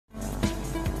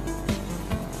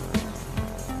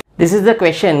This is the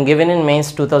question given in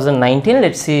mains 2019.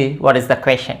 Let's see what is the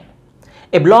question.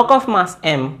 A block of mass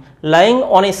m lying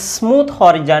on a smooth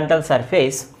horizontal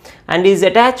surface and is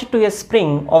attached to a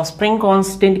spring of spring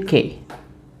constant k.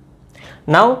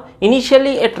 Now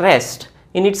initially at rest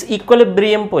in its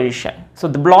equilibrium position. So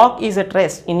the block is at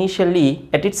rest initially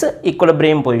at its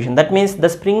equilibrium position. That means the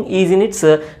spring is in its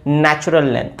natural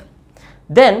length.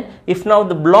 Then if now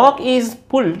the block is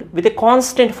pulled with a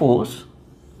constant force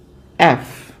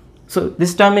F, so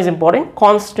this term is important,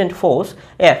 constant force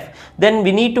F, then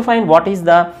we need to find what is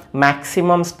the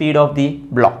maximum speed of the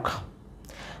block.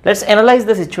 Let's analyze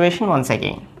the situation once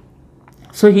again.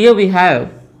 So here we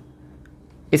have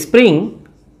a spring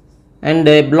and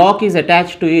a block is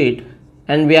attached to it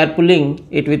and we are pulling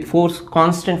it with force,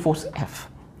 constant force F.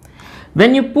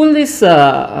 When you pull this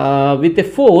with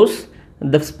a force,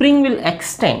 the spring will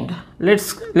extend.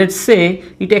 Let's say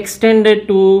it extended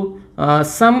to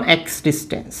some x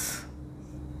distance.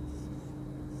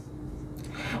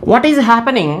 What is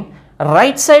happening?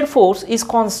 Right side force is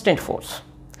constant force.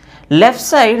 Left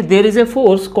side there is a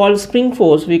force called spring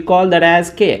force. We call that as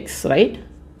kx, right?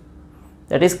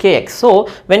 That is kx. So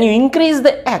when you increase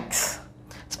the x,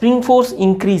 spring force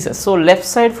increases. So left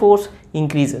side force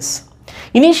increases.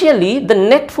 Initially the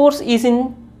net force is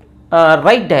in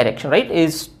right direction, right,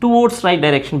 is towards right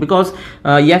direction because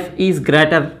F is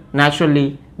greater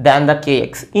naturally than the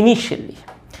kx initially.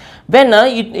 When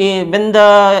when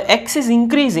the x is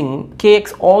increasing,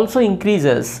 kx also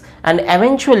increases and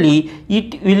eventually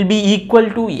it will be equal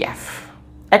to F.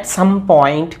 At some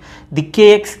point the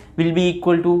kx will be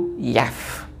equal to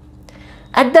F.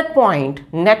 At that point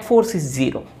net force is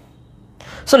 0.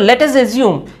 So let us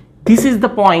assume this is the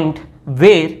point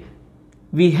where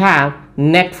we have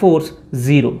net force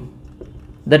 0.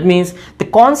 That means the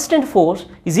constant force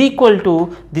is equal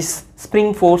to this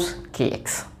spring force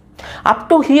kx. Up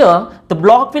to here the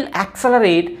block will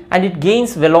accelerate and it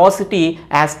gains velocity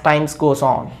as time goes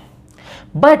on.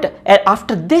 But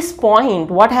after this point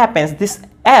what happens? This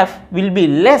F will be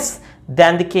less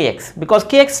than the kx because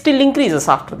kx still increases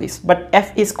after this, but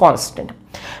F is constant.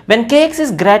 When kx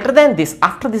is greater than this,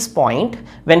 after this point,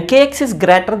 when kx is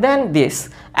greater than this,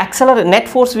 net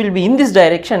force will be in this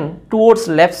direction towards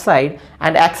left side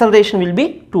and acceleration will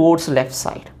be towards left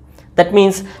side. That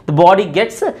means the body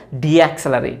gets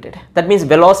deaccelerated. That means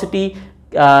velocity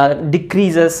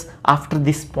decreases after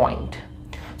this point.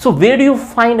 So where do you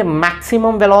find a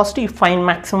maximum velocity? You find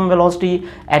maximum velocity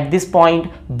at this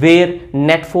point where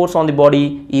net force on the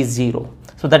body is 0.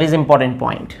 So that is important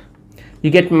point. You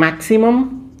get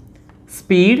maximum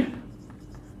speed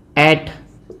at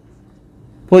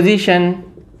position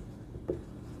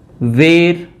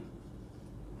where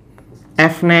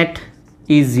F net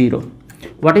is 0.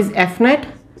 What is F net?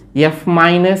 F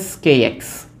minus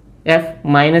kx. F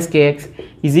minus kx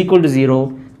is equal to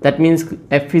 0. That means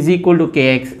F is equal to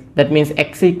kx. That means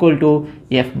x equal to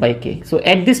F by k. So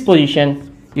at this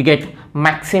position you get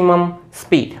maximum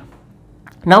speed.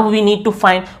 Now we need to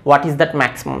find what is that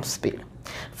maximum speed.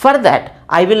 For that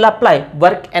I will apply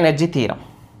work energy theorem.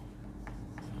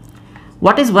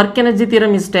 What is work energy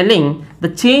theorem is telling? The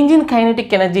change in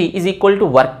kinetic energy is equal to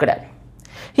work done.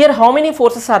 Here how many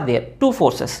forces are there? Two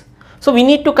forces. So we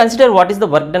need to consider what is the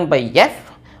work done by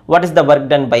F, what is the work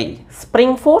done by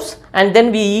spring force, and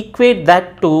then we equate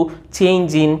that to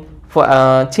change in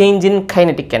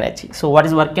kinetic energy. So what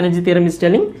is work energy theorem is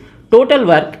telling? Total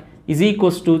work is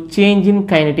equals to change in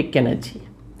kinetic energy.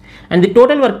 And the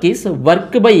total work is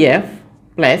work by F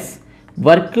plus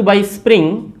work by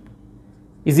spring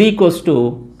is equals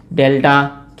to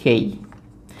delta K.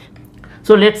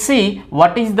 So let's see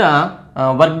what is the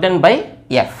work done by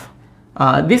F.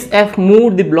 This F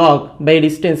moved the block by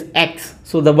distance x.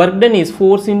 So the work done is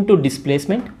force into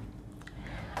displacement.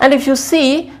 And if you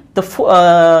see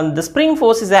the spring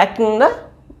force is acting in the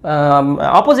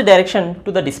opposite direction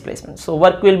to the displacement. So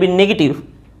work will be negative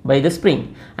by the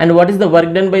spring. And what is the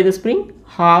work done by the spring?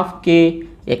 Half k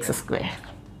x square.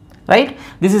 Right?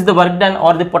 This is the work done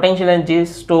or the potential energy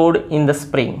stored in the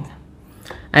spring.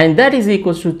 And that is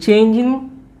equals to change in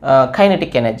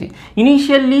kinetic energy.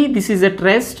 Initially this is at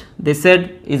rest. They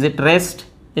said is at rest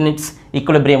in its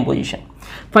equilibrium position.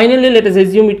 Finally let us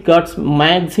assume it got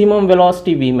maximum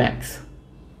velocity Vmax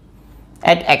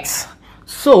at x.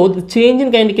 So the change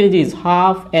in kinetic energy is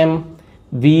half m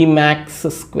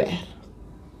Vmax square.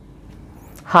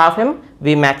 Half m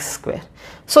Vmax square.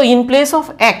 So in place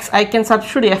of x I can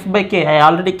substitute F by k. I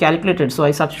already calculated, so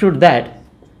I substitute that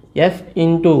F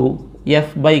into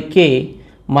F by k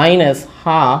minus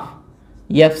half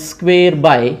F square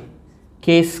by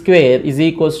k square is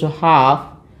equals to half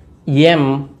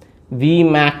m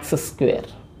Vmax square.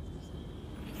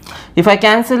 If I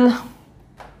cancel,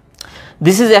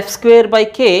 this is f square by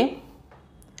k,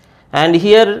 and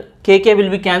here kk will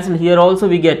be cancelled. Here also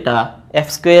we get f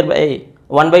square by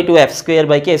 1 by 2 f square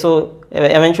by k. So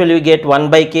eventually we get 1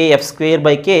 by k f square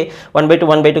by k, 1 by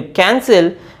 2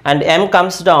 cancel, and m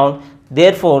comes down.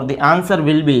 Therefore the answer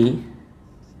will be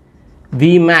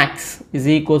V max is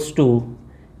equals to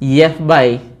f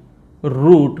by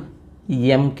root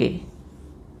mk.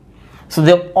 So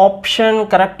the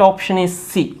correct option is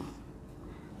C.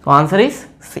 So answer is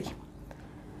C.